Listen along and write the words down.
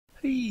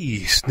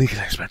Hey, Sneaky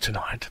Legs Man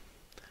tonight.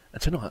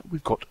 And tonight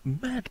we've got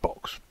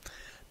Madbox.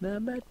 Now,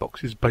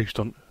 Madbox is based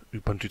on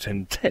Ubuntu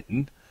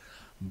 10.10,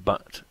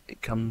 but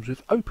it comes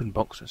with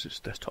openbox as its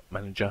desktop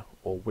manager,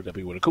 or whatever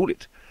you want to call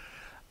it.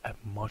 And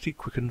mighty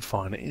quick and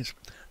fine it is.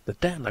 The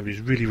download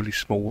is really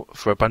small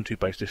for a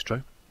Ubuntu-based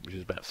distro, which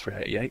is about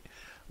 388,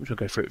 which I'll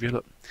go through it with you.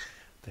 Look,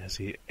 there's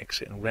the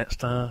exit and all that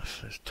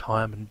stuff. There's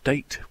time and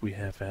date. We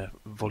have our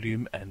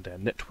volume and our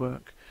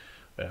network.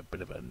 A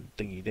bit of a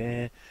thingy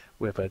there.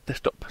 We have our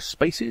desktop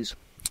spaces.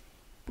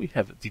 We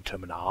have the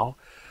terminal.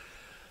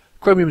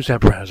 Chromium is our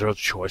browser of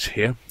choice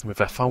here,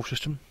 with our file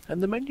system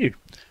and the menu.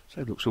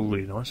 So it looks all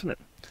really nice, doesn't it?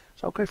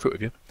 So I'll go through it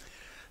with you.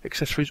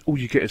 Accessories, all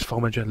you get is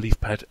File Manager,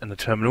 LeafPad and the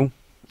terminal.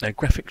 Now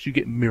graphics, you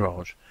get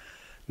Mirage.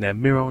 Now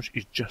Mirage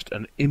is just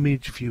an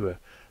image viewer.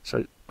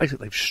 So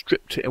basically they've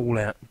stripped it all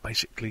out,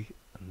 basically,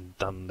 and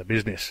done the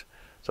business.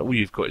 So all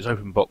you've got is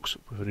openbox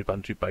with an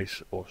Ubuntu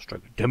base or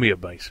stroke Demia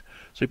base.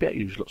 So you better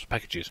use lots of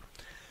packages.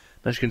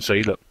 As you can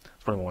see, look,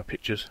 it's one of my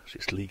pictures. So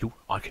it's legal.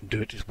 I can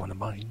do it. It's one of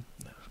mine.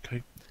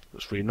 Okay,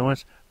 looks really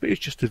nice, but it's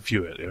just a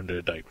viewer at the end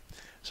of the day.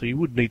 So you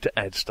would need to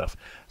add stuff.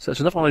 So it's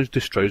another one of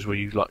those distros where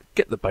you like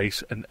get the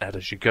base and add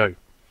as you go.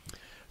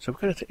 So we're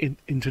going to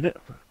Internet,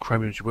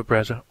 Chromium web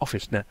browser,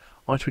 Office. Now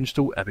I had to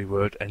install Abbey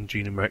Word and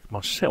Genumeric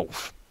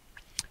myself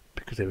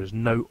because there is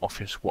no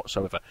Office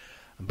whatsoever.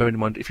 And bearing in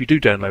mind, if you do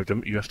download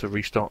them, you have to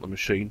restart the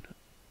machine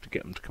to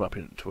get them to come up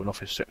into an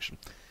Office section.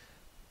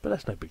 But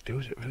that's no big deal,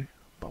 is it really?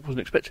 But I wasn't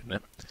expecting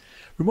that.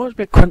 Reminds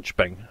me of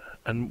Crunchbang,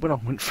 and when I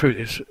went through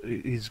this,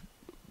 it is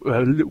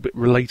a little bit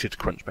related to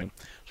Crunchbang.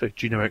 So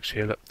Genumeric's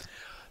here, look.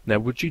 Now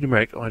with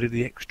Genumeric, I did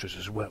the extras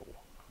as well.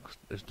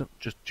 There's not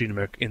just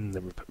Genumeric in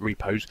the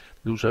repos,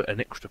 there's also an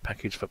extra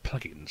package for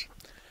plugins.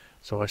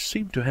 So I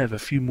seem to have a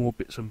few more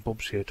bits and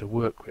bobs here to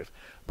work with,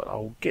 but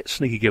I'll get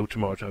Sneaky Girl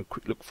tomorrow to have a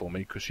quick look for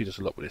me, because she does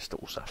a lot with this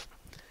little stuff.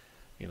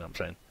 You know what I'm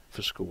saying?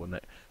 For school and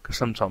that. Because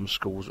sometimes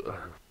schools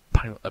are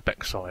pain at the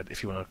backside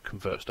if you want to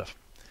convert stuff.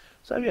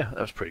 So yeah, that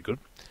was pretty good.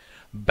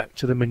 Back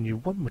to the menu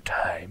one more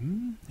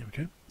time. There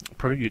we go.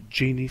 Probably get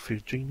Genie for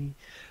Genie.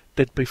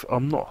 Dead Beef.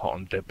 I'm not hot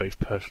on Dead Beef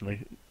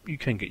personally. You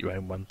can get your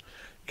own one.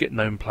 Get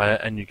Gnome Player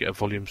and you get a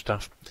volume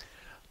stuff.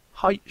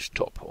 High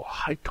top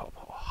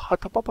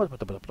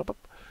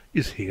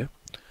is here.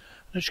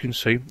 As you can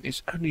see,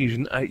 it's only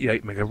using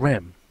 88 mega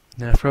RAM.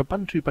 Now for a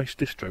Ubuntu based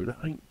distro, that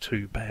ain't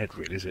too bad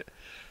really, is it?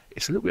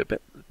 It's a little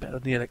bit better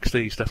than the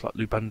LXD stuff like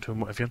Ubuntu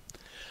and whatever.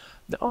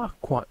 Now I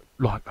quite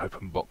like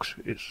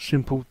openbox. It's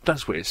simple,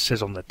 does what it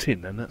says on the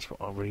tin, and that's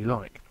what I really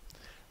like.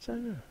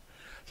 So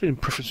in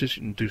preferences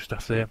you can do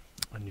stuff there,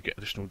 and you get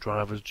additional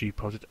drivers,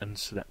 Gposite and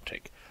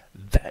Synaptic.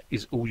 That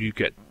is all you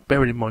get.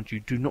 Bearing in mind you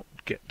do not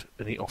get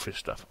any Office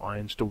stuff. I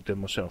installed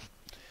them myself.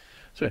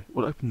 So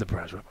we'll open the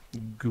browser up.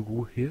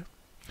 Google here,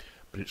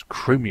 but it's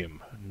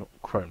Chromium, not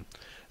Chrome.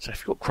 So if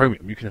you've got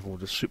Chromium, you can have all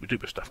the super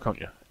duper stuff, can't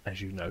you?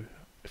 As you know.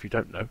 If you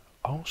don't know,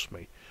 ask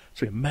me.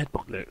 So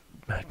Madbox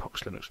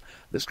Linux.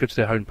 Let's go to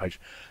their homepage.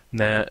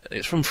 Now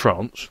it's from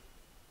France,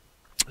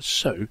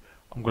 so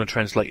I'm going to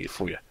translate it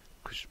for you,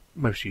 because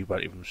most of you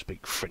won't even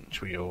speak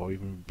French, or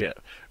even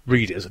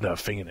read it as another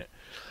thing in it.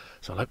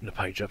 So I'll open the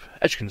page up.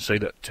 As you can see,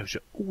 that tells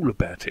you all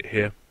about it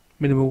here.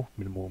 Minimal.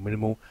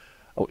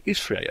 Oh, it is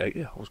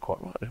 388. Yeah, I was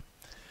quite right there.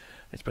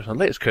 It's based on the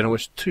latest kernel.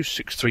 It's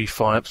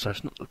 2635, so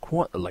it's not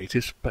quite the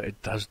latest, but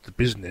it does the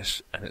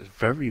business, and it's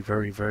very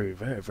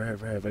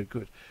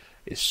good.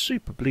 It's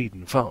super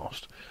bleeding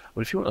fast.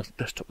 Well, if you want a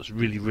desktop that's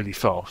really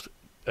fast,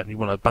 and you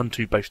want a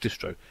Ubuntu-based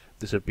distro,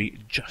 this would be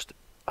just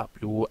up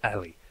your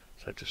alley,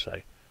 so to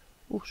say.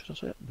 Oh, should I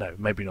say that? No,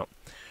 maybe not.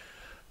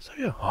 So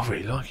yeah, I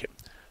really like it.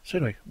 So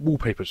anyway,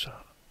 wallpapers.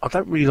 I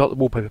don't really like the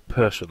wallpaper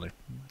personally,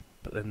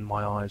 but then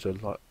my eyes are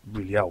like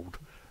really old,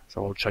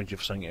 so I'll change it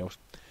for something else.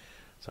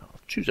 So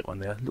I'll choose that one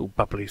there, little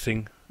bubbly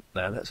thing.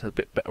 Now that's a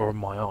bit better on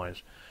my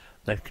eyes.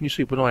 Now can you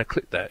see when I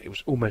clicked that, it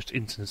was almost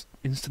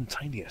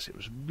instantaneous. It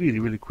was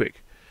really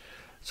quick.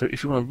 So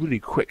if you want a really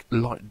quick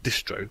light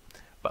distro,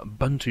 but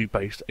Ubuntu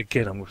based,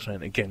 again I'm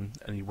saying again,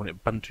 and you want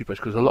it Ubuntu based,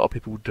 because a lot of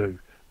people do.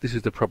 This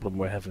is the problem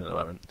we're having at the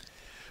moment.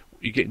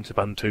 You get into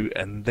Ubuntu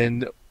and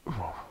then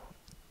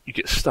you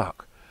get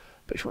stuck.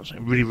 But if you want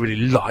something really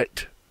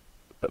light,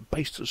 but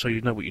based so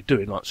you know what you're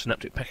doing, like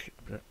Synaptic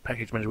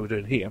package manager we're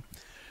doing here.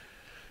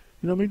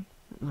 You know what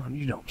I mean?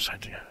 You know what I'm saying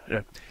to you. You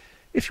know,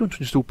 if you want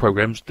to install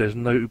programs, there's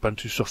no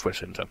Ubuntu Software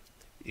Center.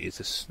 It is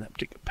a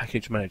Synaptic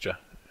package manager.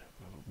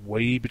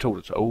 Way be told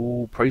us.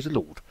 Oh, praise the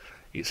Lord.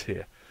 It's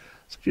here.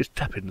 So just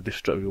tap in the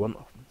distro you want.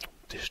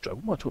 Distro?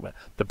 What am I talking about?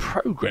 The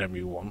program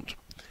you want,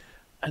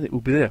 and it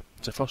will be there.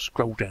 So if I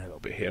scroll down a little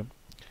bit here,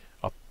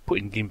 I'll put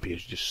in Gimpy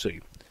as you just see,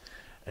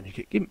 and you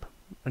get GIMP,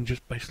 and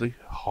just basically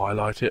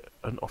highlight it,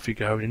 and off you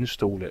go and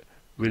install it.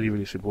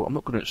 Really simple. I'm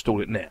not going to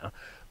install it now,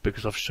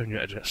 because I've shown you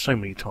how to do it so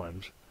many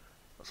times.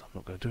 So I'm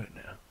not going to do it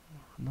now.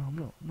 No, I'm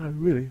not. No,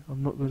 really,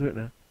 I'm not going to do it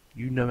now.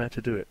 You know how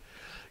to do it.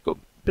 Got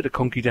a bit of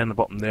conky down the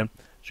bottom there.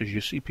 Shows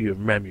your CPU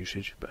and RAM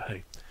usage. But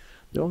hey,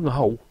 on the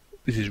whole,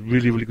 this is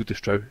really good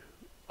distro.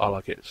 I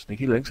like it.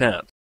 Sneaky Legs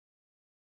out.